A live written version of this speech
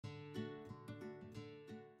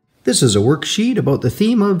This is a worksheet about the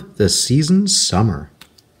theme of the season summer.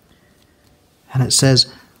 And it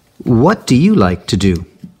says, what do you like to do?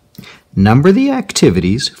 Number the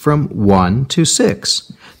activities from 1 to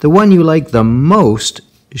 6. The one you like the most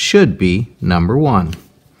should be number 1.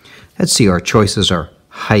 Let's see, our choices are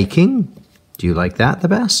hiking. Do you like that the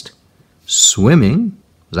best? Swimming.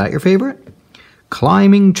 Is that your favorite?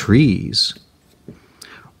 Climbing trees.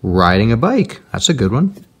 Riding a bike. That's a good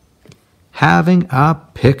one. Having a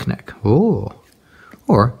picnic. Oh.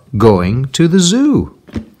 Or going to the zoo.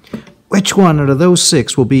 Which one out of those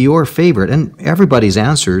 6 will be your favorite? And everybody's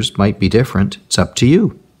answers might be different. It's up to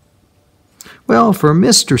you. Well, for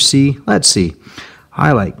Mr. C, let's see.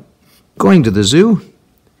 I like going to the zoo,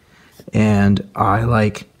 and I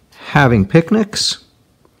like having picnics.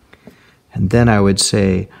 And then I would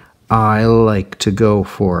say I like to go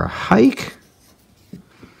for a hike,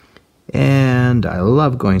 and I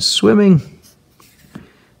love going swimming.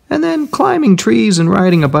 And then climbing trees and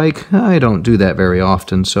riding a bike, I don't do that very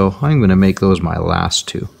often, so I'm going to make those my last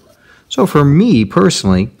 2. So for me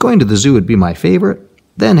personally, going to the zoo would be my favorite,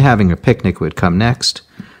 then having a picnic would come next.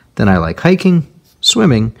 Then I like hiking,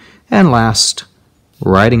 swimming, and last,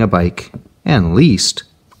 riding a bike, and least,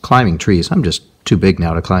 climbing trees. I'm just too big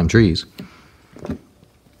now to climb trees.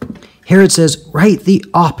 Here it says, write the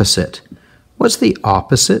opposite. What's the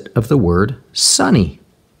opposite of the word sunny?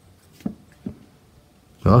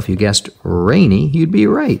 Well, if you guessed rainy, you'd be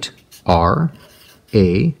right. R-A-I-N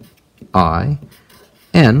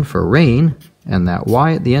for rain, and that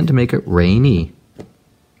Y at the end to make it rainy.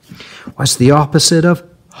 What's the opposite of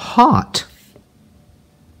hot?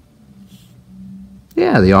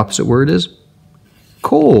 Yeah, the opposite word is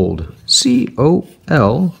cold.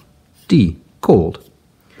 C-O-L-D, cold.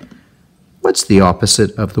 What's the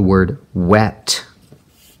opposite of the word wet?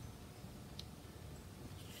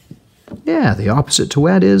 Yeah, the opposite to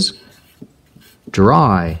wet is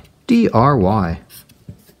dry. D-R-Y.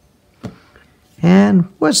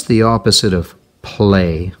 And what's the opposite of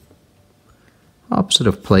play? Opposite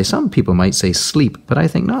of play. Some people might say sleep, but I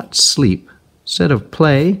think not sleep. Instead of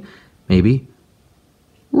play, maybe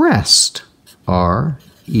rest.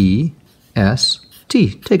 R-E-S-T.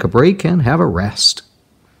 Take a break and have a rest.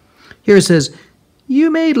 Here it says,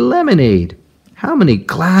 you made lemonade. How many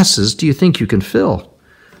glasses do you think you can fill?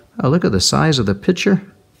 Oh, look at the size of the pitcher.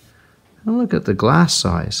 And look at the glass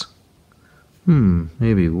size.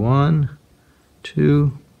 Maybe 1,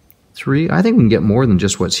 2, 3. I think we can get more than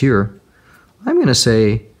just what's here. I'm going to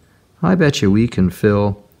say, I bet you we can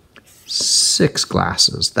fill 6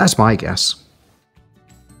 glasses. That's my guess.